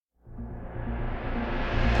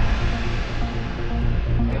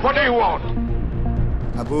What do you want?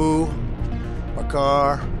 Abu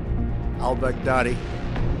Bakr al-Baghdadi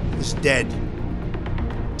is dead.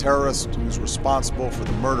 Terrorist who's responsible for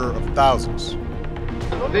the murder of thousands.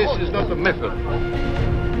 This is not a method.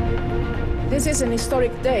 This is an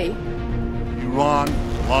historic day. Iran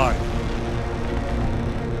lied.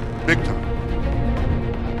 Big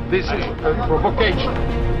time. This is a provocation.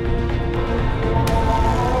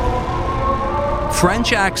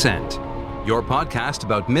 French Accent, your podcast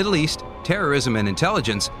about Middle East, terrorism and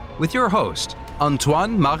intelligence with your host,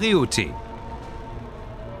 Antoine Mariotti.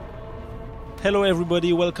 Hello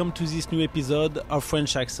everybody, welcome to this new episode of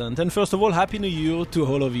French Accent. And first of all, Happy New Year to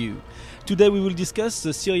all of you. Today we will discuss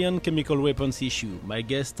the Syrian chemical weapons issue. My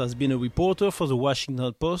guest has been a reporter for the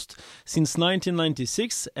Washington Post since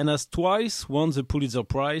 1996 and has twice won the Pulitzer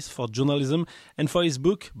Prize for journalism and for his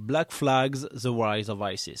book Black Flags, The Rise of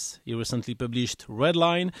ISIS. He recently published Red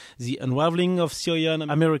Line, The Unraveling of Syria and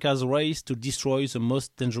America's Race to Destroy the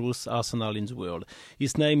Most Dangerous Arsenal in the World.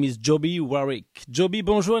 His name is Joby Warrick. Joby,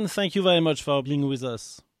 bonjour and thank you very much for being with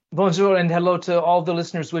us. Bonjour and hello to all the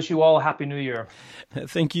listeners. Wish you all a Happy New Year.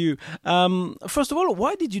 Thank you. First of all,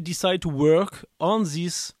 why did you decide to work on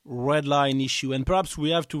this Red Line issue? And perhaps we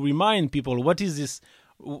have to remind people, what is this?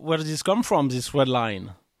 Where does this come from, this Red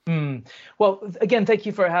Line? Well, again, thank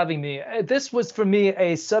you for having me. This was, for me,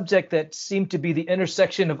 a subject that seemed to be the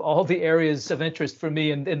intersection of all the areas of interest for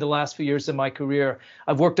me in the last few years of my career.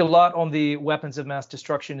 I've worked a lot on the weapons of mass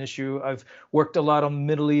destruction issue. I've worked a lot on the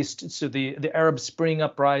Middle East, so the Arab Spring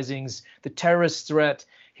uprisings, the terrorist threat.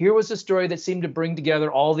 Here was a story that seemed to bring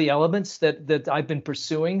together all the elements that I've been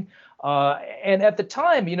pursuing. And at the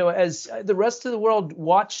time, you know, as the rest of the world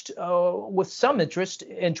watched with some interest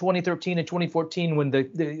in 2013 and 2014, when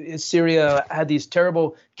the Syria had these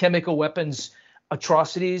terrible chemical weapons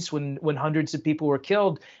atrocities, when hundreds of people were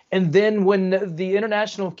killed, and then when the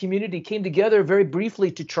international community came together very briefly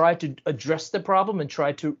to try to address the problem and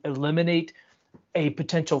try to eliminate a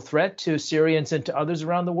potential threat to Syrians and to others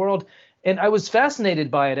around the world. And I was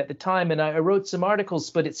fascinated by it at the time, and I wrote some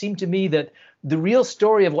articles, but it seemed to me that the real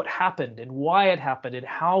story of what happened and why it happened and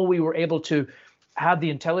how we were able to have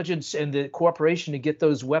the intelligence and the cooperation to get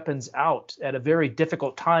those weapons out at a very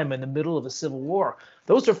difficult time in the middle of a civil war,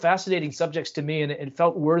 those are fascinating subjects to me, and it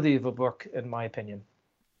felt worthy of a book, in my opinion.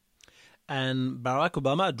 And Barack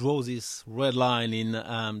Obama drew this red line in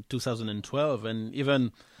 2012, and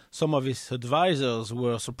even some of his advisors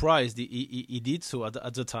were surprised he did so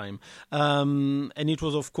at the time. And it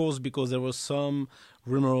was, of course, because there were some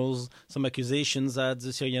rumors, some accusations that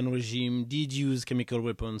the Syrian regime did use chemical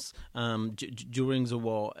weapons during the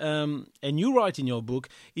war. And you write in your book,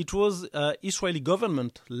 it was Israeli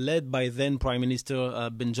government led by then Prime Minister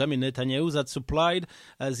Benjamin Netanyahu that supplied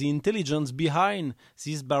the intelligence behind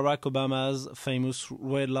this Barack Obama's famous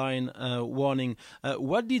red line warning.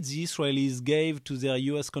 What did the Israelis give to their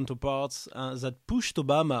U.S. counterparts that pushed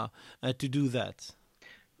Obama to do that?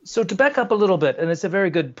 So to back up a little bit, and it's a very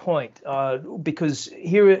good point, because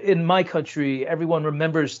here in my country, everyone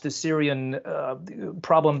remembers the Syrian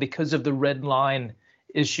problem because of the Red Line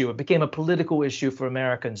issue. It became a political issue for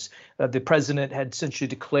Americans. The president had essentially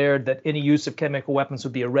declared that any use of chemical weapons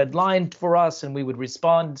would be a red line for us, and we would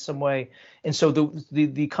respond in some way. And so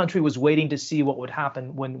the country was waiting to see what would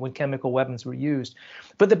happen when chemical weapons were used.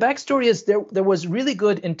 But the backstory is there was really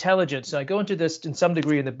good intelligence. And I go into this in some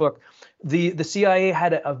degree in the book. The CIA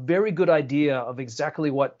had a very good idea of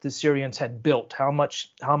exactly what the Syrians had built, how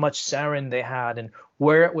much sarin they had, and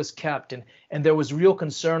where it was kept, and there was real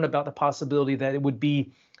concern about the possibility that it would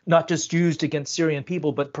be not just used against Syrian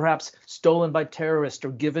people, but perhaps stolen by terrorists or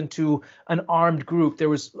given to an armed group. There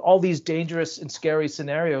was all these dangerous and scary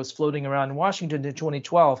scenarios floating around in Washington in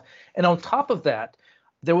 2012. And on top of that,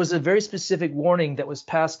 there was a very specific warning that was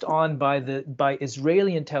passed on by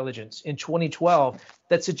Israeli intelligence in 2012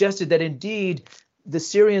 that suggested that indeed the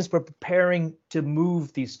Syrians were preparing to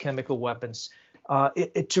move these chemical weapons.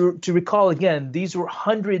 To recall again, these were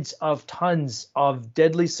hundreds of tons of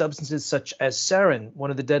deadly substances such as sarin,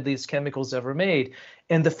 one of the deadliest chemicals ever made.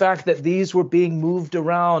 And the fact that these were being moved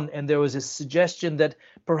around, and there was a suggestion that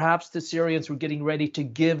perhaps the Syrians were getting ready to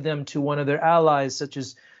give them to one of their allies, such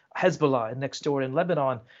as Hezbollah next door in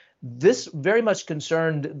Lebanon. This very much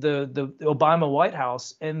concerned the Obama White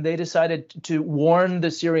House, and they decided to warn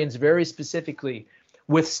the Syrians very specifically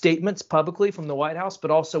with statements publicly from the White House,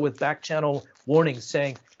 but also with back-channel warnings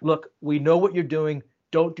saying, look, we know what you're doing.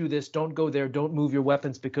 Don't do this. Don't go there. Don't move your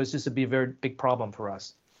weapons because this would be a very big problem for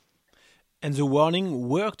us. And the warning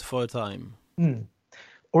worked for a time.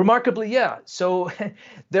 Remarkably, yeah. So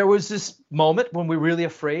there was this moment when we were really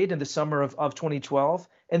afraid in the summer of 2012.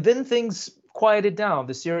 And then things quieted down.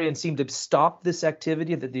 The Syrians seemed to stop this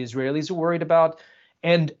activity that the Israelis were worried about.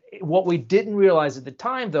 And what we didn't realize at the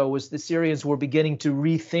time, though, was the Syrians were beginning to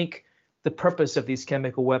rethink the purpose of these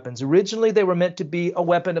chemical weapons. Originally, they were meant to be a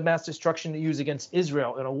weapon of mass destruction to use against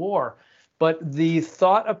Israel in a war. But the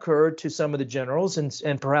thought occurred to some of the generals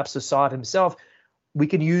and perhaps Assad himself, we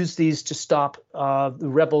can use these to stop the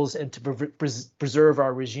rebels and to preserve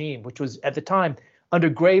our regime, which was at the time under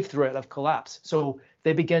grave threat of collapse. So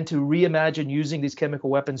they began to reimagine using these chemical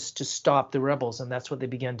weapons to stop the rebels, and that's what they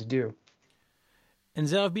began to do. And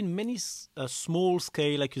there have been many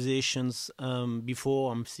small-scale accusations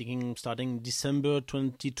before. I'm thinking starting December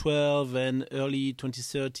 2012 and early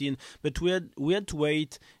 2013. But we had to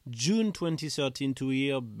wait June 2013 to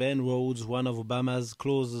hear Ben Rhodes, one of Obama's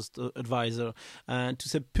closest advisor, to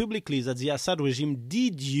say publicly that the Assad regime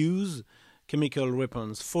did use chemical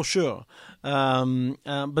weapons, for sure.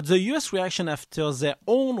 But the U.S. reaction after their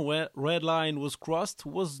own red line was crossed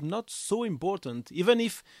was not so important, even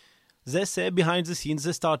if they say behind the scenes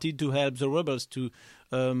they started to help the rebels to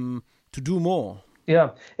do more. Yeah,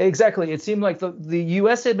 exactly. It seemed like the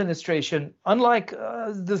U.S. administration, unlike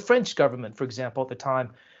the French government, for example, at the time,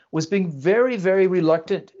 was being very, very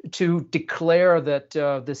reluctant to declare that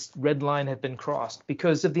this red line had been crossed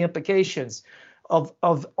because of the implications of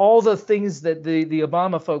all the things that the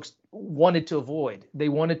Obama folks wanted to avoid. They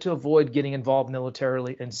wanted to avoid getting involved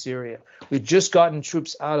militarily in Syria. We'd just gotten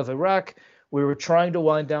troops out of Iraq. We were trying to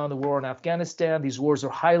wind down the war in Afghanistan. These wars are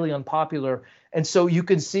highly unpopular. And so you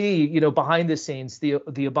can see, behind the scenes, the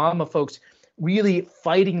Obama folks really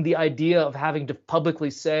fighting the idea of having to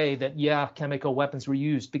publicly say that, yeah, chemical weapons were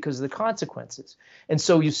used because of the consequences. And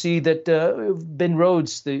so you see that Ben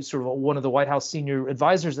Rhodes, the sort of one of the White House senior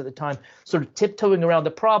advisors at the time, sort of tiptoeing around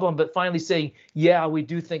the problem, but finally saying, yeah, we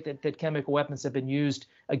do think that chemical weapons have been used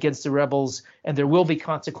against the rebels, and there will be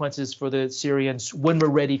consequences for the Syrians when we're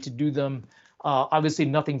ready to do them. Obviously,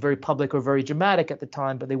 nothing very public or very dramatic at the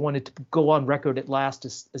time, but they wanted to go on record at last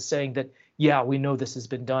as saying that, yeah, we know this has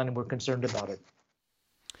been done and we're concerned about it.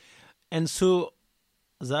 And so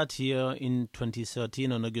that year in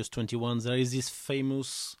 2013, on August 21, there is this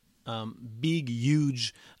famous big,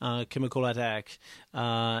 huge chemical attack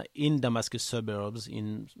in Damascus suburbs,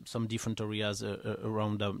 in some different areas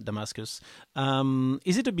around Damascus.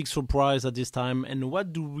 Is it a big surprise at this time? And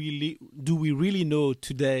what do we really know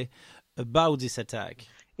today about this attack?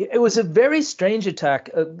 It was a very strange attack,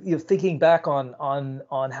 thinking back on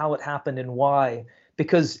how it happened and why.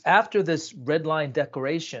 Because after this red line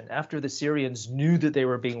declaration, after the Syrians knew that they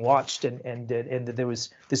were being watched and that there was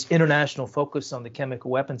this international focus on the chemical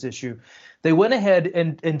weapons issue, they went ahead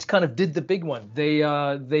and kind of did the big one.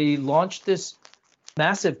 They launched this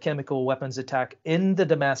massive chemical weapons attack in the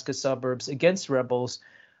Damascus suburbs against rebels,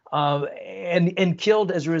 and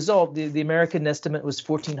killed, as a result, the American estimate was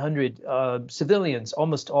 1,400 civilians,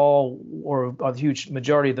 almost all, or a huge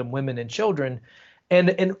majority of them, women and children.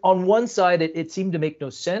 And on one side, it seemed to make no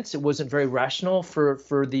sense. It wasn't very rational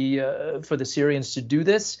for the Syrians to do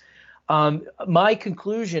this. My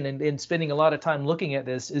conclusion, in spending a lot of time looking at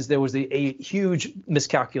this, is there was a huge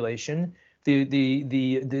miscalculation.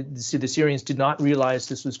 The Syrians did not realize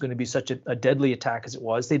this was going to be such a deadly attack as it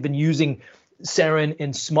was. They've been using sarin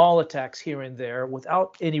in small attacks here and there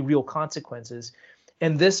without any real consequences.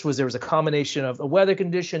 And there was a combination of the weather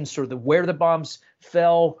conditions, sort of where the bombs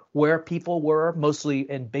fell, where people were, mostly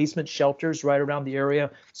in basement shelters right around the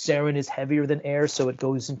area. Sarin is heavier than air, so it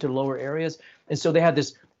goes into lower areas. And so they had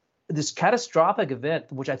this catastrophic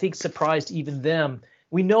event, which I think surprised even them.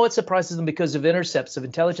 We know it surprises them because of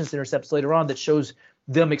intelligence intercepts later on that shows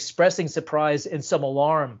them expressing surprise and some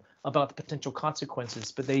alarm about the potential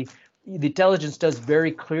consequences. But the intelligence does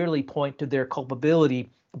very clearly point to their culpability,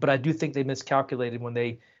 but I do think they miscalculated when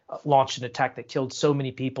they launched an attack that killed so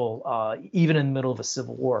many people, even in the middle of a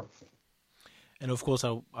civil war. And of course,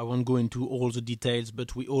 I won't go into all the details,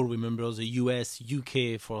 but we all remember the US,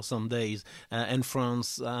 UK for some days, and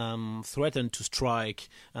France threatened to strike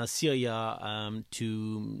Syria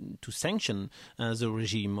to sanction the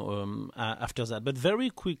regime after that. But very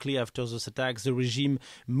quickly after those attacks, the regime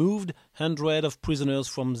moved hundreds of prisoners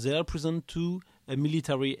from their prison to a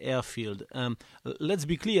military airfield. Let's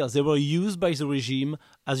be clear, they were used by the regime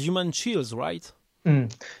as human shields, right?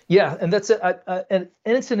 Yeah, and that's an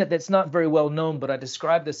incident that's not very well known, but I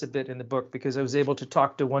described this a bit in the book because I was able to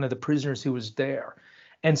talk to one of the prisoners who was there.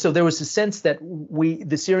 And so there was a sense that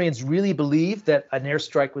the Syrians really believed that an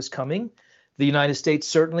airstrike was coming. The United States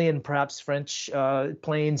certainly, and perhaps French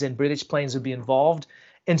planes and British planes would be involved.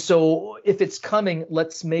 And so if it's coming,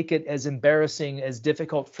 let's make it as embarrassing, as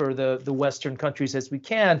difficult for the Western countries as we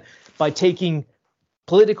can by taking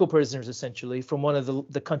political prisoners, essentially, from one of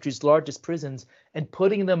the country's largest prisons, and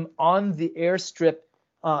putting them on the airstrip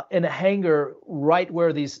in a hangar right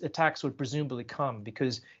where these attacks would presumably come,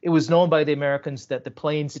 because it was known by the Americans that the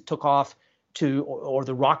planes that took off or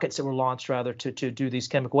the rockets that were launched, rather, to do these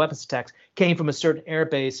chemical weapons attacks came from a certain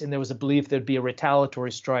airbase, and there was a belief there'd be a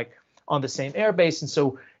retaliatory strike on the same airbase. And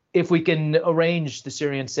so if we can arrange, the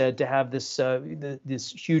Syrians said, to have this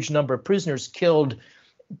this huge number of prisoners killed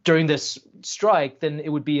during this strike, then it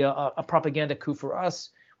would be a propaganda coup for us.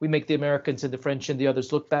 We make the Americans and the French and the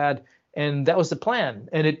others look bad. And that was the plan.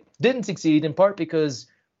 And it didn't succeed, in part because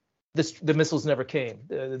the missiles never came.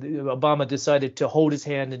 Obama decided to hold his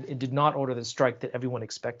hand and did not order the strike that everyone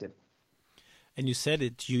expected. And you said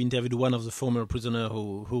it, you interviewed one of the former prisoners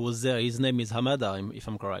who was there. His name is Hamada, if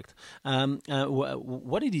I'm correct.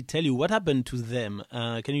 What did he tell you? What happened to them?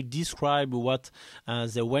 Can you describe what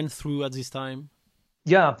they went through at this time?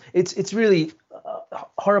 Yeah, it's really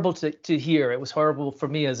horrible to hear. It was horrible for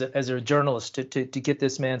me as a journalist to get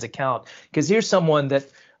this man's account, because here's someone that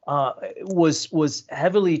was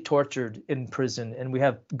heavily tortured in prison, and we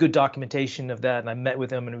have good documentation of that. And I met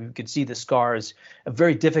with him, and we could see the scars. A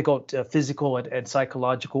very difficult physical and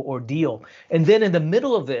psychological ordeal. And then in the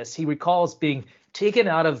middle of this, he recalls being taken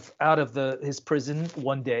out of his prison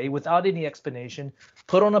one day without any explanation,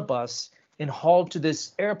 put on a bus, and hauled to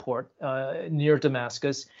this airport near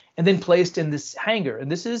Damascus, and then placed in this hangar.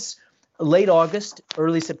 And this is late August,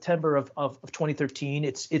 early September of 2013.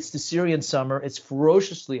 It's the Syrian summer. It's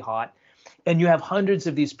ferociously hot. And you have hundreds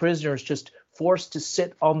of these prisoners just forced to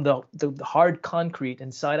sit on the hard concrete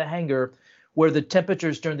inside a hangar where the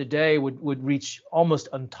temperatures during the day would reach almost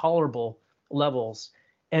intolerable levels.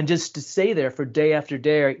 And just to stay there for day after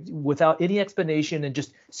day without any explanation, and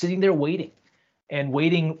just sitting there waiting,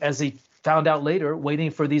 as they found out later,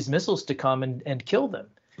 waiting for these missiles to come and kill them.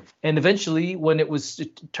 And eventually, when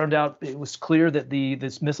it turned out it was clear that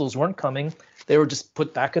these missiles weren't coming, they were just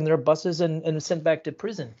put back in their buses and sent back to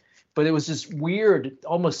prison. But it was this weird,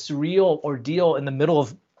 almost surreal ordeal in the middle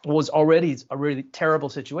of what was already a really terrible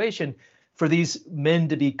situation for these men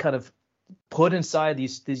to be kind of put inside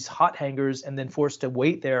these hot hangars and then forced to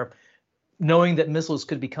wait there, knowing that missiles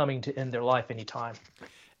could be coming to end their life anytime.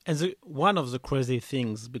 And one of the crazy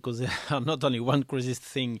things, because there are not only one crazy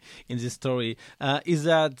thing in this story, is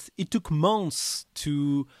that it took months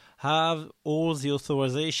to have all the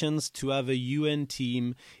authorizations to have a UN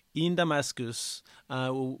team in Damascus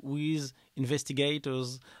with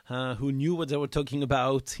investigators who knew what they were talking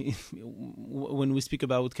about when we speak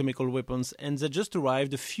about chemical weapons. And they just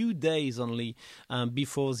arrived a few days only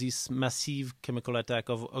before this massive chemical attack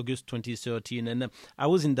of August 2013. And I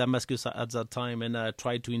was in Damascus at that time, and I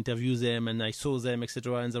tried to interview them, and I saw them,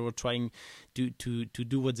 etc. And they were trying to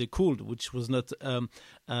do what they could, which was not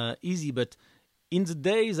easy. But in the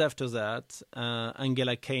days after that,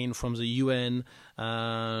 Angela Kane from the UN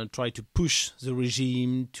tried to push the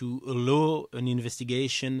regime to allow an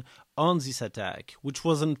investigation on this attack, which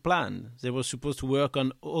wasn't planned. They were supposed to work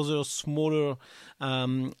on other smaller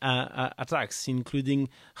attacks, including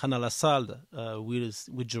Khan al-Assad,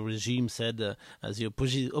 which the regime said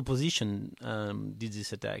the opposition did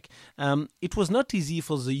this attack. It was not easy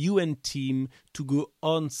for the UN team to go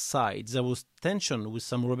on site. There was tension with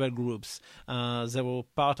some rebel groups. They were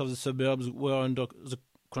part of the suburbs were under the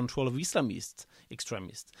control of Islamist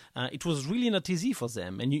extremists. It was really not easy for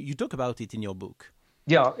them, and you talk about it in your book.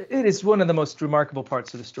 Yeah, it is one of the most remarkable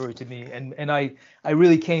parts of the story to me, and I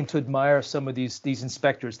really came to admire some of these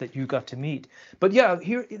inspectors that you got to meet. But yeah,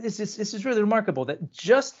 here this is really remarkable that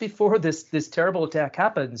just before this terrible attack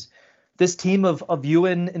happens, this team of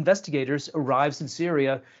UN investigators arrives in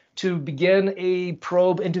Syria to begin a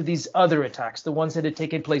probe into these other attacks, the ones that had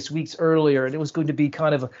taken place weeks earlier, and it was going to be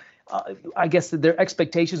kind of I guess that their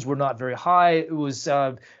expectations were not very high. It was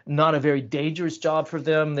not a very dangerous job for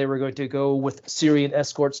them. They were going to go with Syrian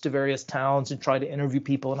escorts to various towns and try to interview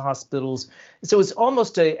people in hospitals. So it's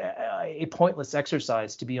almost a pointless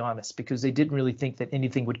exercise, to be honest, because they didn't really think that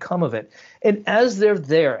anything would come of it. And as they're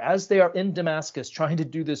there, as they are in Damascus trying to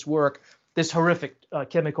do this work, this horrific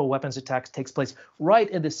chemical weapons attack takes place right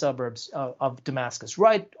in the suburbs of Damascus,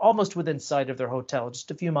 right almost within sight of their hotel,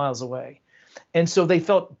 just a few miles away. And so they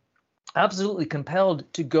felt absolutely compelled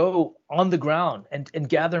to go on the ground and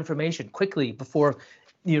gather information quickly before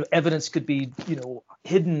evidence could be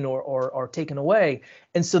hidden or taken away.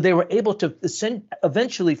 And so they were able to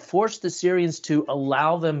eventually force the Syrians to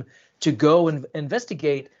allow them to go and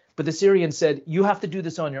investigate. But the Syrians said, you have to do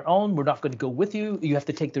this on your own. We're not going to go with you. You have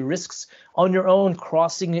to take the risks on your own,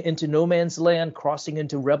 crossing into no man's land, crossing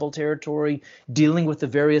into rebel territory, dealing with the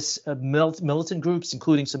various militant groups,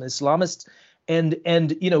 including some Islamists.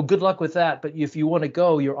 and good luck with that. But if you want to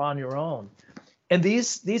go, you're on your own. And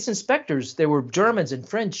these inspectors, they were Germans and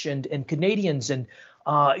French and Canadians and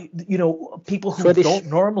people who Swedish. don't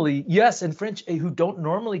normally, yes, and French, who don't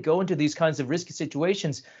normally go into these kinds of risky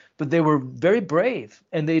situations, but they were very brave,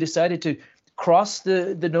 and they decided to cross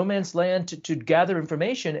the no man's land to gather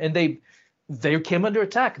information, and they came under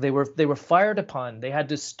attack. They were fired upon. They had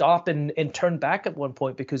to stop and turn back at one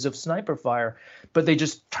point because of sniper fire, but they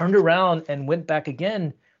just turned around and went back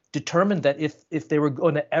again, determined that if they were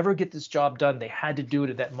going to ever get this job done, they had to do it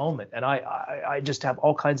at that moment. And I just have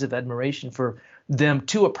all kinds of admiration for them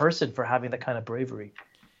to a person for having that kind of bravery.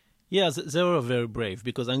 Yes, they were very brave,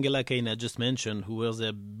 because Angela Kane had just mentioned who was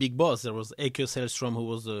their big boss. There was Eike Sellström, who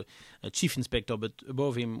was a chief inspector, but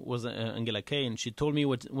above him was Angela Kane. She told me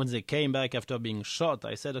when they came back after being shot,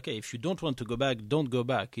 I said, okay, if you don't want to go back, don't go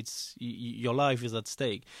back. Your life is at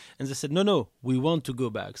stake. And they said, no, we want to go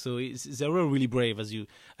back. So they were really brave, as you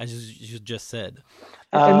just said.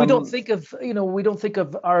 And we don't think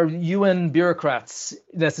of our UN bureaucrats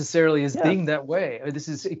necessarily as being that way. This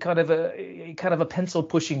is kind of a pencil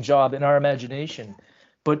pushing job in our imagination.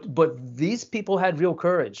 But these people had real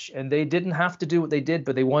courage, and they didn't have to do what they did,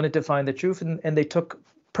 but they wanted to find the truth, and they took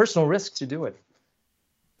personal risks to do it.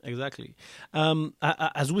 Exactly.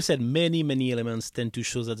 As we said, many elements tend to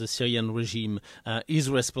show that the Syrian regime is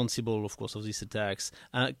responsible, of course, of these attacks.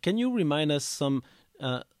 Can you remind us some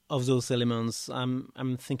of those elements?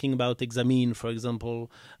 I'm thinking about Examine, for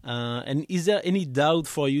example. And is there any doubt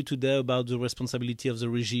for you today about the responsibility of the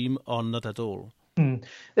regime, or not at all?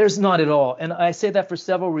 There's not at all. And I say that for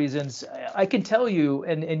several reasons. I can tell you,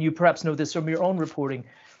 and you perhaps know this from your own reporting,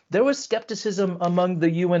 there was skepticism among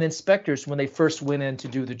the UN inspectors when they first went in to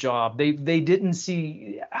do the job. They didn't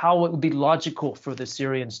see how it would be logical for the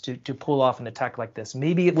Syrians to pull off an attack like this.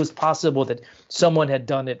 Maybe it was possible that someone had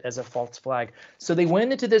done it as a false flag. So they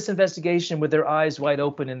went into this investigation with their eyes wide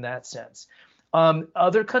open in that sense.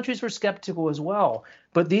 Other countries were skeptical as well.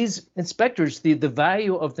 But these inspectors, the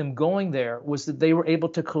value of them going there was that they were able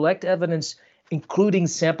to collect evidence, including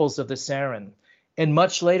samples of the sarin. And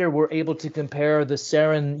much later, were able to compare the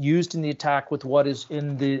sarin used in the attack with what is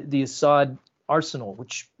in the Assad arsenal,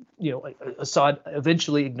 which Assad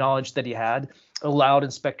eventually acknowledged that he had, allowed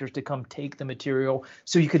inspectors to come take the material.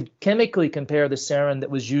 So you could chemically compare the sarin that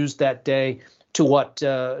was used that day to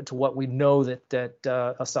what we know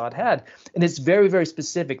that Assad had. And it's very, very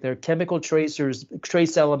specific. There are chemical trace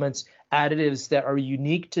elements, additives that are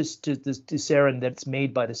unique to sarin that's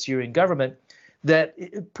made by the Syrian government,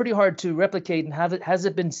 that pretty hard to replicate and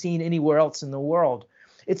hasn't been seen anywhere else in the world.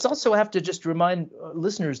 It's also, I have to just remind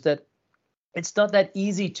listeners that it's not that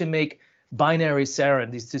easy to make binary sarin,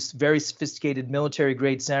 this very sophisticated military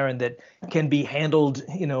grade sarin that can be handled,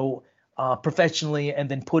 professionally and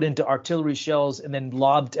then put into artillery shells and then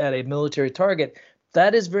lobbed at a military target.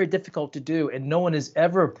 That is very difficult to do, and no one has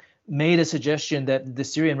ever made a suggestion that the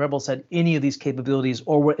Syrian rebels had any of these capabilities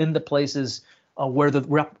or were in the places where the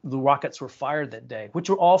rockets were fired that day, which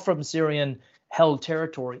were all from Syrian-held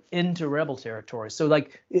territory into rebel territory. So,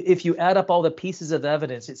 if you add up all the pieces of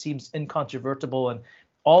evidence, it seems incontrovertible, and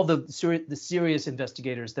all the serious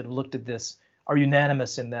investigators that have looked at this are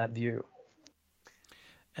unanimous in that view.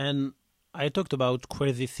 And I talked about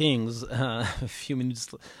crazy things a few minutes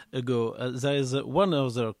ago. There is one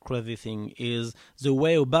other crazy thing is the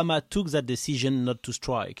way Obama took that decision not to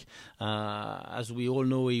strike. As we all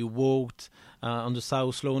know, he walked on the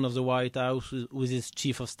south lawn of the White House with his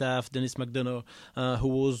chief of staff, Dennis McDonough, who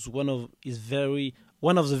was one of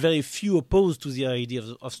the very few opposed to the idea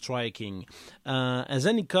of striking. And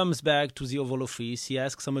then he comes back to the Oval Office. He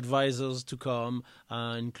asks some advisors to come,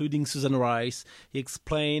 including Susan Rice. He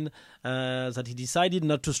explained that he decided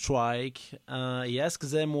not to strike. He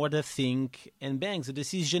asks them what they think, and bang, the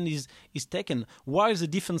decision is taken, while the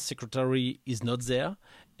defense secretary is not there.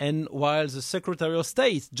 And while the Secretary of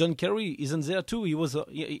State, John Kerry, isn't there too. He was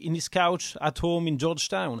in his couch at home in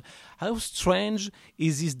Georgetown. How strange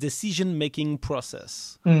is this decision-making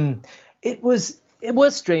process? It was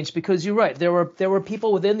strange because you're right. There were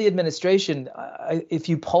people within the administration. If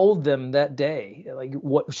you polled them that day, like,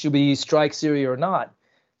 what should we strike Syria or not,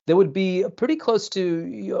 there would be pretty close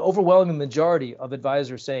to overwhelming majority of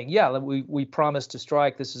advisors saying, yeah, we promised to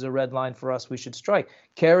strike. This is a red line for us. We should strike.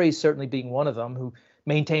 Kerry certainly being one of them, who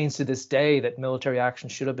maintains to this day that military action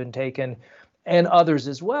should have been taken, and others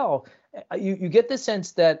as well. You get the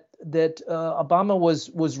sense that Obama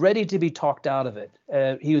was ready to be talked out of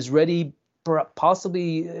it. He was ready,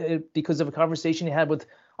 possibly because of a conversation he had with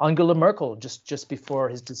Angela Merkel, just before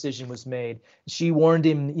his decision was made, she warned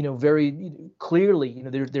him, very clearly,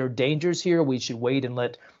 there are dangers here. We should wait and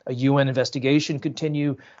let a UN investigation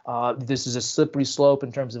continue. This is a slippery slope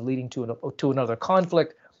in terms of leading to another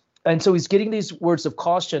conflict. And so he's getting these words of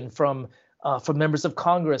caution from members of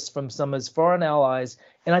Congress, from some of his foreign allies.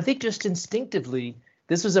 And I think just instinctively,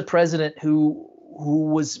 this was a president who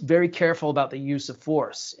was very careful about the use of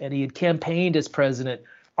force. And he had campaigned as president,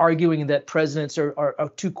 arguing that presidents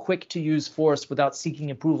are too quick to use force without seeking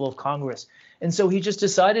approval of Congress. And so he just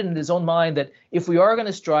decided in his own mind that if we are going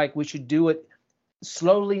to strike, we should do it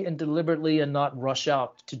slowly and deliberately and not rush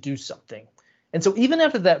out to do something. And so even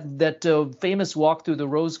after that famous walk through the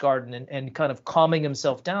Rose Garden and kind of calming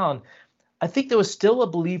himself down, I think there was still a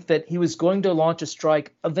belief that he was going to launch a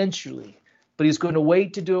strike eventually, but he's going to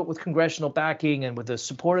wait to do it with congressional backing and with the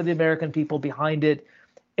support of the American people behind it.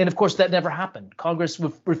 And of course, that never happened. Congress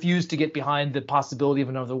refused to get behind the possibility of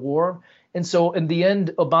another war. And so in the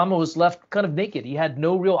end, Obama was left kind of naked. He had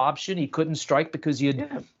no real option. He couldn't strike because he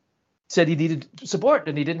had said he needed support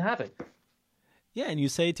and he didn't have it. Yeah, and you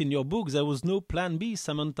say it in your book, there was no plan B.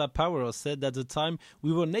 Samantha Power said at the time,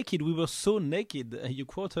 we were naked, we were so naked. You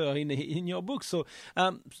quote her in your book. So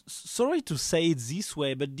sorry to say it this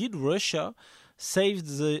way, but did Russia save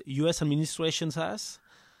the U.S. administration's ass?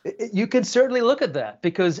 You can certainly look at that,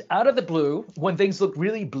 because out of the blue, when things looked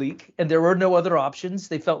really bleak and there were no other options,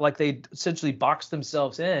 they felt like they'd essentially boxed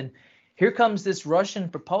themselves in. Here comes this Russian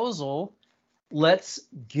proposal. Let's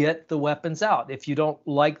get the weapons out. If you don't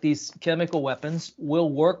like these chemical weapons, we'll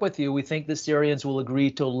work with you. We think the Syrians will agree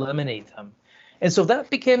to eliminate them. And so that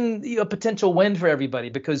became a potential win for everybody,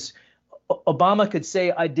 because Obama could say,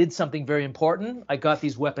 I did something very important. I got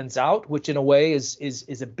these weapons out, which in a way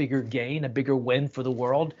is a bigger gain, a bigger win for the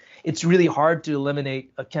world. It's really hard to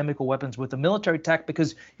eliminate chemical weapons with a military attack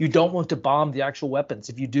because you don't want to bomb the actual weapons.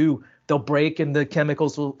 If you do, they'll break and the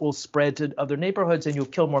chemicals will spread to other neighborhoods and you'll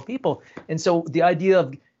kill more people. And so the idea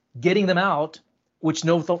of getting them out, which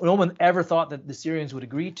no one ever thought that the Syrians would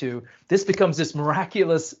agree to, this becomes this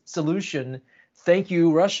miraculous solution. Thank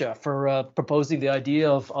you, Russia, for proposing the idea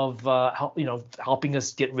of helping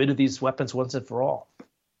us get rid of these weapons once and for all.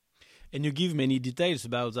 And you give many details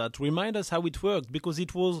about that. Remind us how it worked, because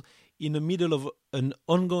it was in the middle of an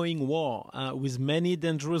ongoing war with many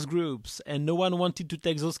dangerous groups, and no one wanted to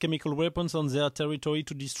take those chemical weapons on their territory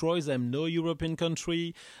to destroy them. No European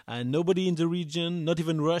country, nobody in the region, not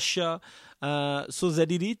even Russia. So they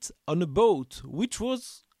did it on a boat, which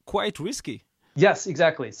was quite risky. Yes,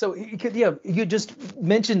 exactly. So you just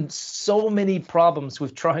mentioned so many problems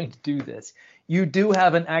with trying to do this. You do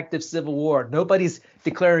have an active civil war. Nobody's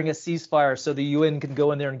declaring a ceasefire so the UN can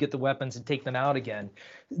go in there and get the weapons and take them out again.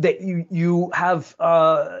 That you have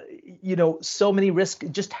so many risks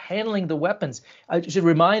just handling the weapons. I should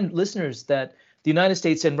remind listeners that the United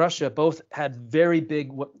States and Russia both had very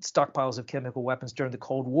big stockpiles of chemical weapons during the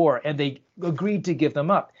Cold War, and they agreed to give them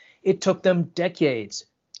up. It took them decades,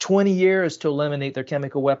 20 years to eliminate their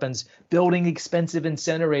chemical weapons, building expensive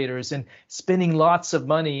incinerators and spending lots of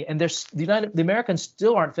money. And the Americans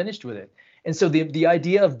still aren't finished with it. And so the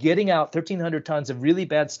idea of getting out 1,300 tons of really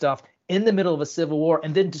bad stuff in the middle of a civil war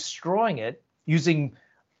and then destroying it using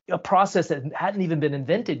a process that hadn't even been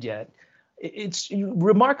invented yet, it's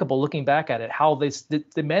remarkable looking back at it, how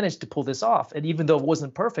they managed to pull this off. And even though it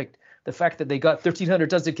wasn't perfect, the fact that they got 1,300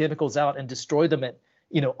 tons of chemicals out and destroyed them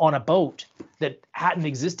on a boat that hadn't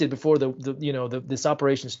existed before this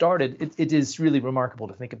operation started, it is really remarkable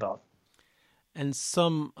to think about. And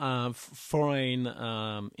some foreign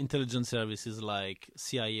intelligence services like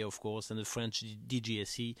CIA, of course, and the French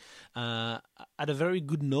DGSE had a very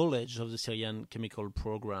good knowledge of the Syrian chemical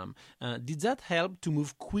program. Did that help to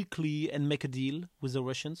move quickly and make a deal with the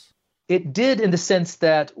Russians? It did, in the sense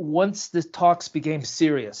that once the talks became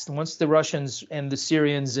serious, once the Russians and the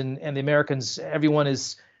Syrians and the Americans, everyone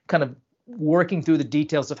is kind of working through the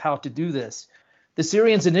details of how to do this. The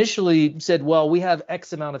Syrians initially said, well, we have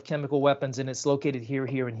X amount of chemical weapons and it's located here,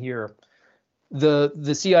 here, and here.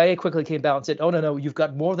 The CIA quickly came out and said, oh, no, you've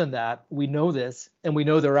got more than that. We know this, and we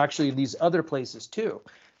know there are actually in these other places too.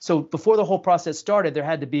 So before the whole process started, there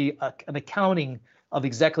had to be an accounting of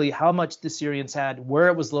exactly how much the Syrians had, where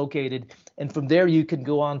it was located, and from there you can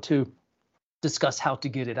go on to discuss how to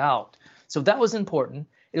get it out. So that was important.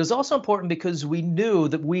 It was also important because we knew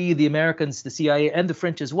that we, the Americans, the CIA, and the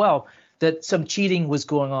French as well, that some cheating was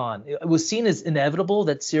going on. It was seen as inevitable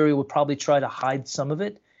that Syria would probably try to hide some of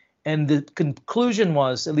it. And the conclusion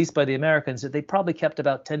was, at least by the Americans, that they probably kept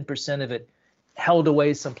about 10% of it held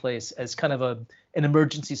away someplace as kind of an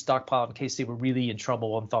emergency stockpile in case they were really in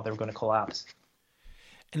trouble and thought they were going to collapse.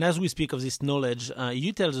 And as we speak of this knowledge,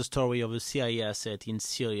 you tell the story of a CIA asset in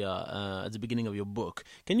Syria at the beginning of your book.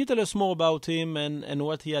 Can you tell us more about him and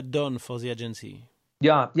what he had done for the agency?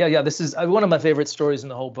 Yeah. This is one of my favorite stories in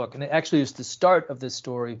the whole book. And it actually is the start of this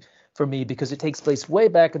story for me because it takes place way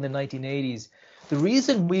back in the 1980s. The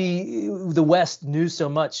reason the West knew so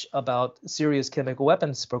much about Syria's chemical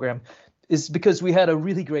weapons program is because we had a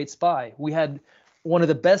really great spy. We had one of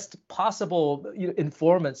the best possible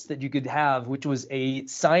informants that you could have, which was a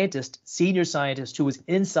senior scientist who was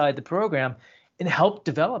inside the program and helped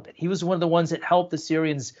develop it. He was one of the ones that helped the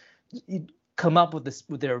Syrians come up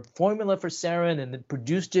with their formula for sarin and then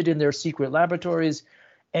produced it in their secret laboratories.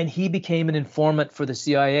 And he became an informant for the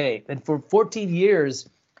CIA. And for 14 years,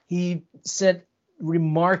 he sent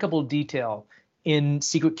remarkable detail in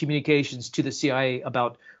secret communications to the CIA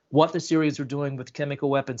about what the Syrians were doing with chemical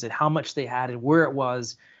weapons and how much they had and where it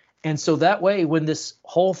was. And so that way, when this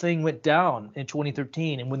whole thing went down in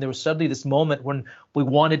 2013, and when there was suddenly this moment when we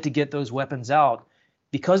wanted to get those weapons out,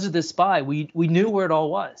 because of this spy, we knew where it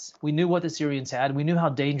all was. We knew what the Syrians had. We knew how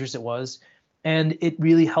dangerous it was. And it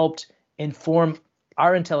really helped inform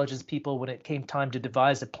our intelligence people when it came time to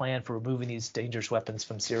devise a plan for removing these dangerous weapons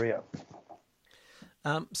from Syria.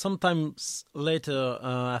 Sometimes later,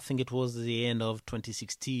 I think it was the end of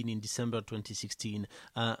 2016, in December 2016,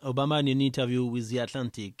 Obama, in an interview with The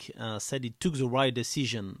Atlantic, said he took the right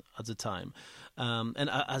decision at the time. And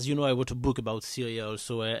as you know, I wrote a book about Syria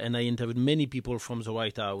also, and I interviewed many people from the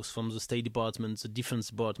White House, from the State Department, the Defense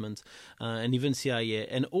Department, and even CIA.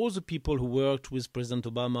 And all the people who worked with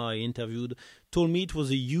President Obama I interviewed told me it was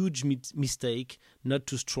a huge mistake not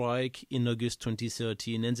to strike in August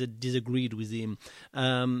 2013, and they disagreed with him.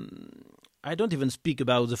 I don't even speak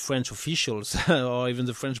about the French officials or even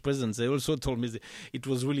the French president. They also told me that it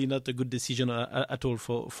was really not a good decision at all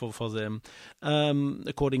for them,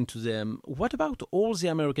 according to them. What about all the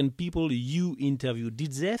American people you interviewed?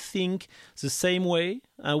 Did they think the same way?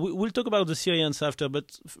 We'll talk about the Syrians after,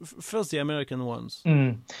 but first the American ones.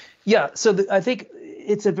 Yeah, so I think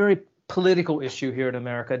it's a very political issue here in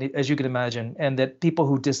America, as you can imagine, and that people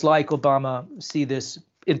who dislike Obama see this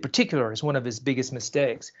in particular as one of his biggest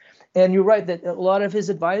mistakes. And you're right that a lot of his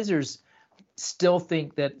advisors still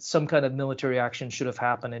think that some kind of military action should have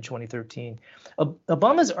happened in 2013.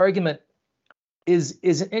 Obama's argument is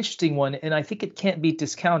an interesting one, and I think it can't be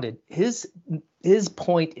discounted. His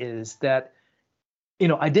point is that,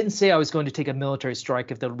 I didn't say I was going to take a military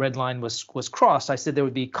strike if the red line was crossed. I said there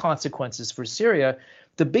would be consequences for Syria.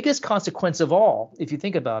 The biggest consequence of all, if you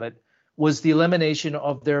think about it, was the elimination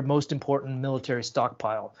of their most important military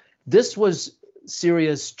stockpile. This was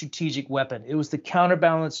Syria's strategic weapon. It was the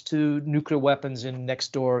counterbalance to nuclear weapons in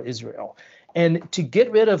next door Israel. And to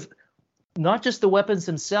get rid of not just the weapons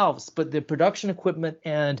themselves, but the production equipment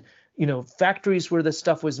and, factories where the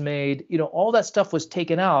stuff was made, all that stuff was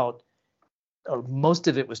taken out, or most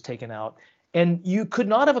of it was taken out. And you could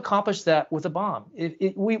not have accomplished that with a bomb.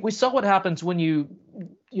 We saw what happens when you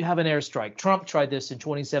have an airstrike. Trump tried this in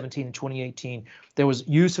 2017 and 2018. There was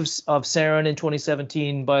use of sarin in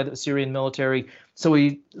 2017 by the Syrian military. So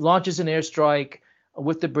he launches an airstrike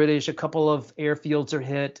with the British. A couple of airfields are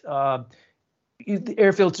hit. The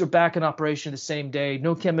airfields are back in operation the same day.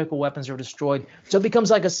 No chemical weapons are destroyed. So it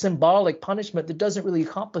becomes like a symbolic punishment that doesn't really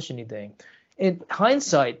accomplish anything. In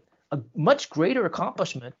hindsight, a much greater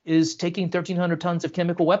accomplishment is taking 1,300 tons of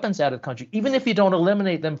chemical weapons out of the country. Even if you don't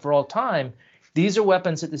eliminate them for all time, these are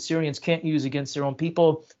weapons that the Syrians can't use against their own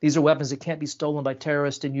people. These are weapons that can't be stolen by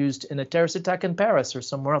terrorists and used in a terrorist attack in Paris or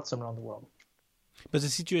somewhere else around the world. But the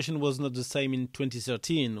situation was not the same in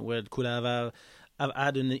 2013, where it could have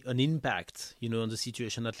had an impact, on the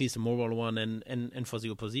situation, at least a moral one, and for the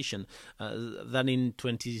opposition, than in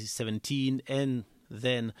 2017 and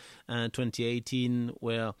then 2018,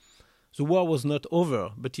 where the war was not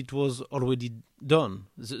over, but it was already done.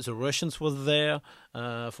 The Russians were there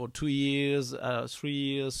for 2 years, 3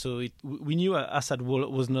 years, so we knew Assad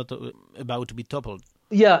was not about to be toppled.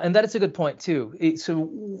 Yeah, and that is a good point, too. So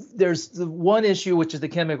there's the one issue, which is the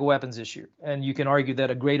chemical weapons issue, and you can argue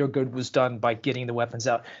that a greater good was done by getting the weapons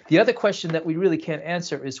out. The other question that we really can't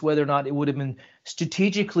answer is whether or not it would have been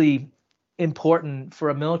strategically important for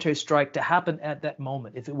a military strike to happen at that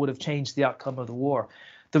moment, if it would have changed the outcome of the war.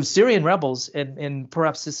 The Syrian rebels, and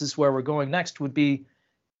perhaps this is where we're going next,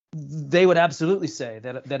 they would absolutely say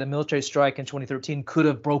that a military strike in 2013 could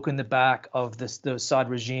have broken the back of the Assad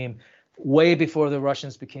regime way before the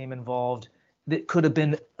Russians became involved. That could have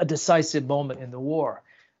been a decisive moment in the war.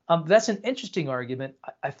 That's an interesting argument.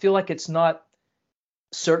 I feel like it's not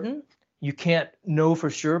certain. You can't know for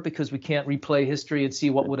sure because we can't replay history and see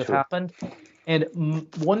what would have happened. And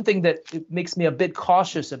one thing that makes me a bit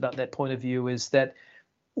cautious about that point of view is that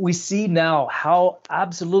we see now how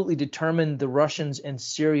absolutely determined the Russians and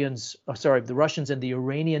the Russians and the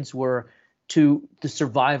Iranians were to the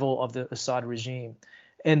survival of the Assad regime,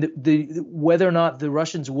 and whether or not the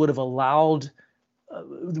Russians would have allowed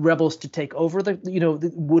the rebels to take over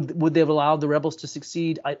would they have allowed the rebels to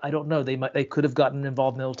succeed? I don't know. They could have gotten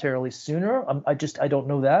involved militarily sooner. I don't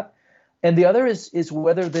know that. And the other is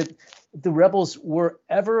whether the rebels were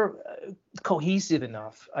ever cohesive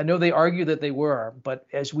enough. I know they argue that they were, but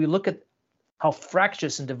as we look at how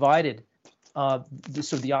fractious and divided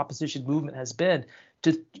the opposition movement has been,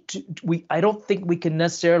 I don't think we can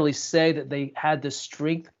necessarily say that they had the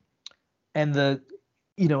strength and the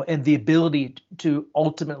ability to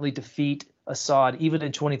ultimately defeat Assad, even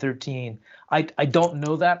in 2013. I don't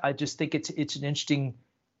know that. I just think it's an interesting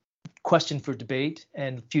question for debate,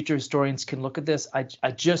 and future historians can look at this.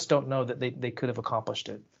 I just don't know that they could have accomplished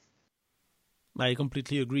it. I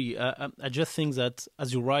completely agree. I just think that,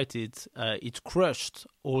 as you write it, it crushed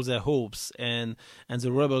all their hopes, and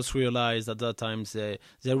the rebels realized at that time they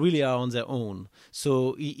really are on their own.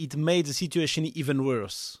 So it made the situation even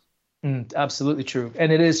worse. Absolutely true,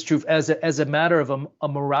 and it is true as a matter of a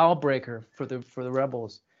morale breaker for the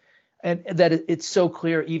rebels, and that it's so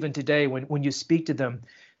clear even today when you speak to them.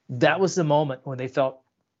 That was the moment when they felt,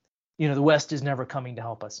 the West is never coming to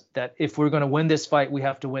help us. That if we're going to win this fight, we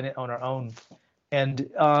have to win it on our own.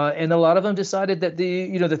 And a lot of them decided that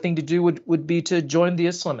the thing to do would be to join the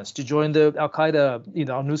Islamists, to join the Al Qaeda,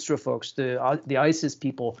 Al-Nusra folks, the ISIS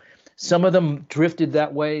people. Some of them drifted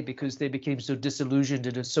that way because they became so disillusioned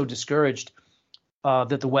and so discouraged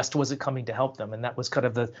that the West wasn't coming to help them, and that was kind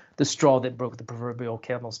of the straw that broke the proverbial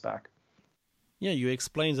camel's back. Yeah, you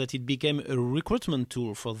explained that it became a recruitment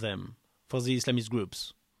tool for them, for the Islamist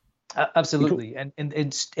groups. Absolutely,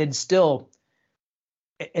 and still,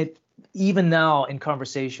 even now in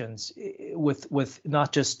conversations with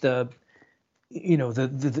not just the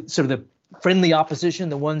sort of the friendly opposition,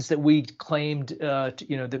 the ones that we claimed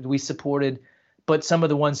that we supported, but some of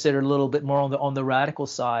the ones that are a little bit more on the radical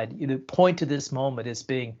side, point to this moment as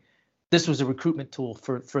being, this was a recruitment tool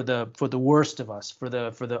for the worst of us, for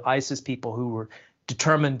the ISIS people who were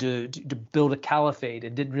determined to build a caliphate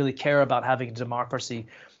and didn't really care about having a democracy.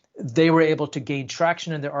 They were able to gain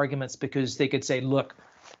traction in their arguments because they could say, look,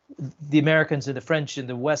 the Americans and the French and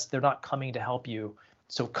the West, they're not coming to help you.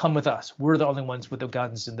 So come with us. We're the only ones with the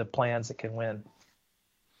guns and the plans that can win.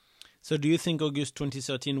 So do you think August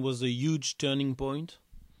 2013 was a huge turning point?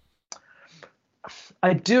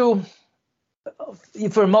 I do,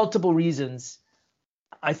 for multiple reasons.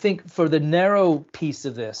 I think for the narrow piece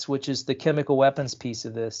of this, which is the chemical weapons piece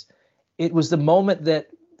of this, it was the moment that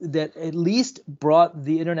at least brought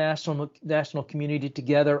the national community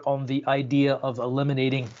together on the idea of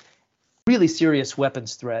eliminating really serious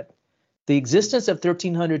weapons threat. The existence of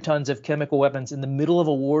 1,300 tons of chemical weapons in the middle of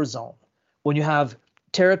a war zone, when you have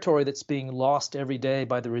territory that's being lost every day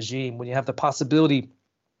by the regime, when you have the possibility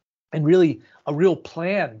and really a real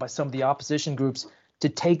plan by some of the opposition groups to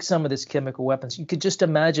take some of these chemical weapons, you could just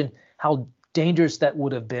imagine how dangerous that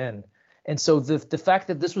would have been. And so the fact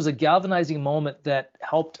that this was a galvanizing moment that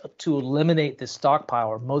helped to eliminate this stockpile,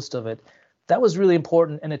 or most of it, that was really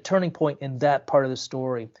important and a turning point in that part of the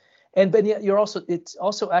story. But yet it's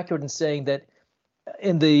also accurate in saying that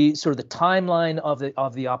in the sort of the timeline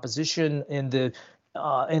of the opposition, in the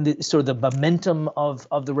sort of the momentum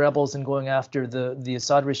of the rebels and going after the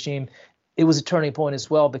Assad regime, it was a turning point as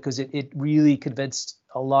well, because it really convinced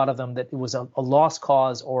a lot of them that it was a lost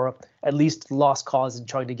cause, or at least lost cause in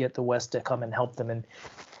trying to get the West to come and help them and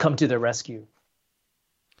come to their rescue.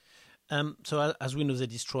 So as we know, they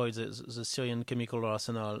destroyed the Syrian chemical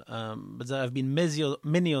arsenal, but there have been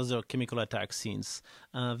many other chemical attacks since,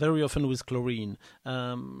 very often with chlorine.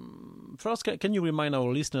 First, can you remind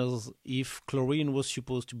our listeners if chlorine was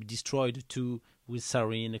supposed to be destroyed too, with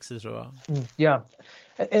sarin, etc.? Yeah,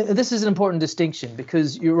 and this is an important distinction,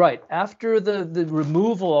 because you're right. After the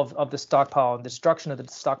removal of the stockpile and destruction of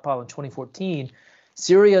the stockpile in 2014,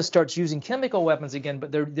 Syria starts using chemical weapons again,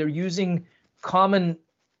 but they're using common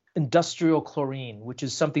industrial chlorine, which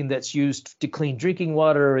is something that's used to clean drinking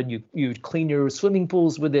water, and you clean your swimming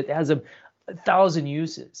pools with it. It has 1,000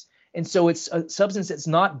 uses. And so it's a substance that's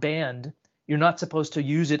not banned. You're not supposed to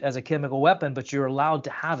use it as a chemical weapon, but you're allowed to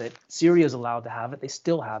have it. Syria is allowed to have it. They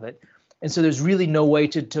still have it. And so there's really no way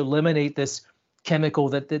to eliminate this chemical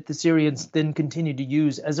that the Syrians then continue to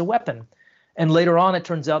use as a weapon. And later on, it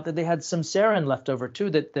turns out that they had some sarin left over too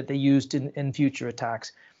that they used in future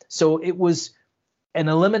attacks. So it was an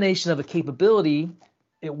elimination of a capability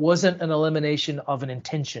It wasn't an elimination of an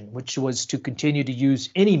intention, which was to continue to use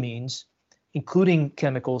any means, including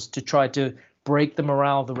chemicals, to try to break the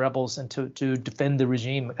morale of the rebels and to defend the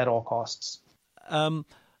regime at all costs.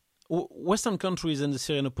 Western countries and the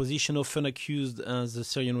Syrian opposition often accused the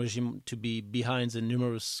Syrian regime to be behind the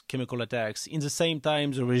numerous chemical attacks. In the same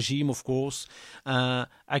time, the regime, of course,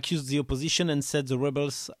 accused the opposition and said the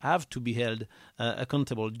rebels have to be held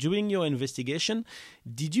accountable. During your investigation,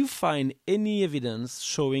 did you find any evidence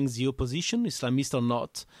showing the opposition, Islamist or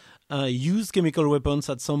not, used chemical weapons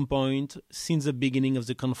at some point since the beginning of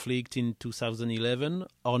the conflict in 2011,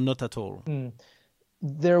 or not at all?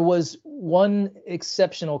 There was one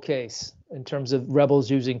exceptional case in terms of rebels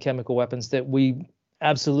using chemical weapons that we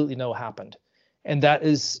absolutely know happened, and that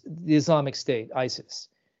is the Islamic State, ISIS.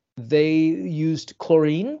 They used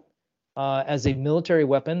chlorine as a military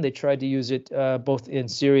weapon. They tried to use it both in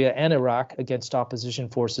Syria and Iraq against opposition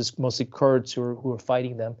forces, mostly Kurds who were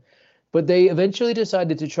fighting them. But they eventually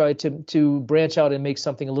decided to try to branch out and make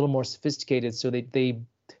something a little more sophisticated. So they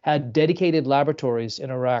had dedicated laboratories in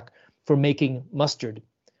Iraq for making mustard,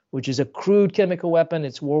 which is a crude chemical weapon.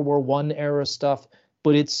 It's World War I era stuff,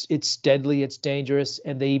 but it's deadly, it's dangerous,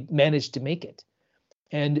 and they managed to make it.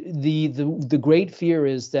 And the great fear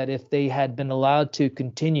is that if they had been allowed to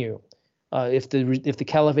continue, if the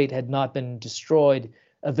caliphate had not been destroyed,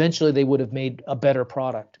 eventually they would have made a better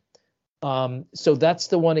product. So that's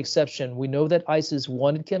the one exception. We know that ISIS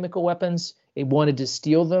wanted chemical weapons. It wanted to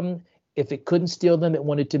steal them. If it couldn't steal them, it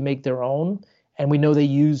wanted to make their own. And we know they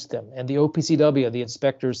used them. And the OPCW, the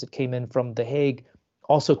inspectors that came in from The Hague,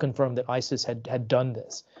 also confirmed that ISIS had done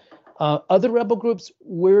this. Other rebel groups,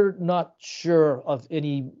 we're not sure of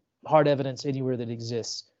any hard evidence anywhere that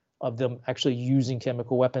exists of them actually using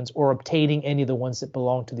chemical weapons or obtaining any of the ones that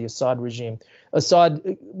belong to the Assad regime.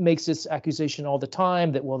 Assad makes this accusation all the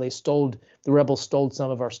time that, well, the rebels stole some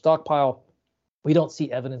of our stockpile. We don't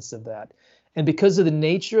see evidence of that. And because of the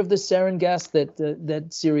nature of the sarin gas that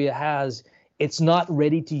Syria has, it's not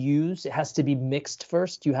ready to use. It has to be mixed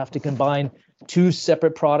first. You have to combine two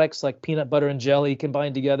separate products like peanut butter and jelly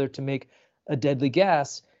combined together to make a deadly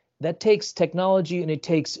gas. That takes technology and it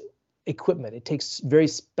takes equipment. It takes very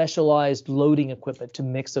specialized loading equipment to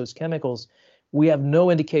mix those chemicals. We have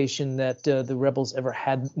no indication that the rebels ever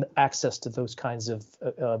had access to those kinds of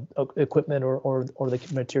equipment or the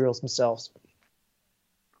materials themselves.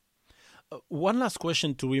 One last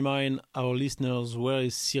question to remind our listeners, where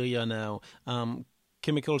is Syria now?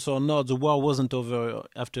 Chemicals or not, the war wasn't over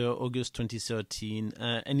after August 2013,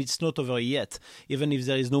 and it's not over yet, even if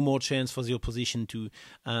there is no more chance for the opposition to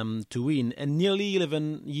win. And nearly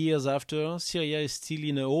 11 years after, Syria is still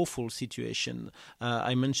in an awful situation.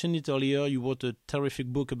 I mentioned it earlier, you wrote a terrific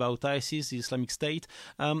book about ISIS, the Islamic State.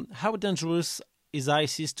 How dangerous is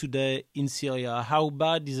ISIS today in Syria? How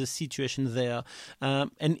bad is the situation there?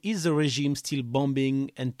 And is the regime still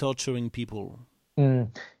bombing and torturing people?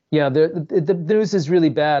 Yeah, the news is really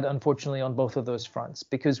bad, unfortunately, on both of those fronts,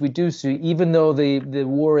 because we do see, even though the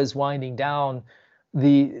war is winding down,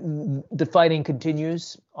 the fighting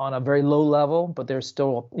continues on a very low level, but there's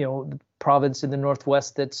still, the province in the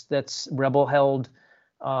northwest that's rebel held,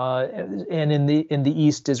 and in the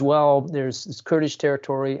east as well, there's this Kurdish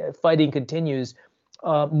territory. Fighting continues.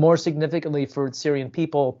 More significantly for Syrian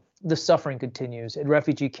people, the suffering continues at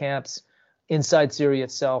refugee camps inside Syria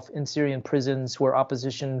itself, in Syrian prisons where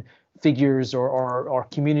opposition figures or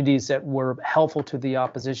communities that were helpful to the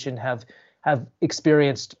opposition have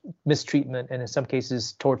experienced mistreatment and in some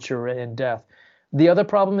cases torture and death. The other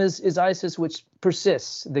problem is ISIS, which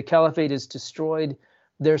persists. The caliphate is destroyed.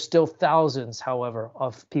 There's still thousands, however,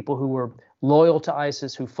 of people who were loyal to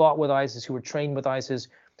ISIS, who fought with ISIS, who were trained with ISIS,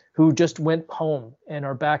 who just went home and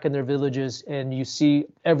are back in their villages. And you see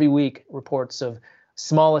every week reports of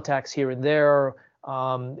small attacks here and there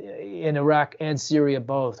in Iraq and Syria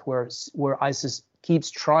both, where ISIS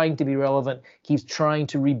keeps trying to be relevant, keeps trying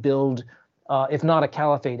to rebuild, if not a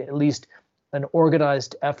caliphate, at least an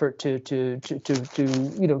organized effort to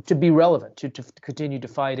be relevant, to continue to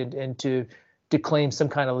fight and to claim some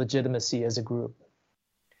kind of legitimacy as a group.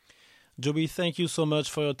 Joby, thank you so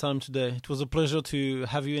much for your time today. It was a pleasure to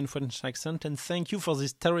have you in French accent, and thank you for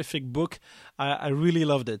this terrific book. I really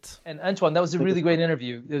loved it. And Antoine, that was a really great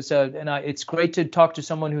interview. It's great to talk to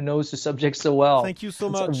someone who knows the subject so well. Thank you so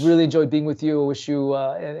much. I really enjoyed being with you. I wish you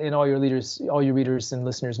and all your readers and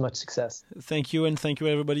listeners much success. Thank you, and thank you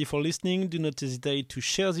everybody for listening. Do not hesitate to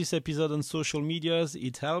share this episode on social medias.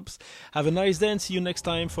 It helps. Have a nice day and see you next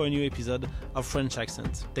time for a new episode of French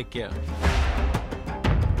Accent. Take care.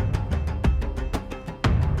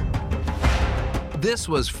 This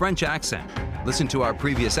was French Accent, Listen to our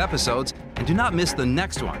previous episodes and do not miss the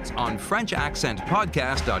next ones on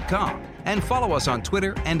FrenchAccentPodcast.com, and follow us on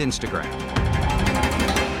Twitter and Instagram.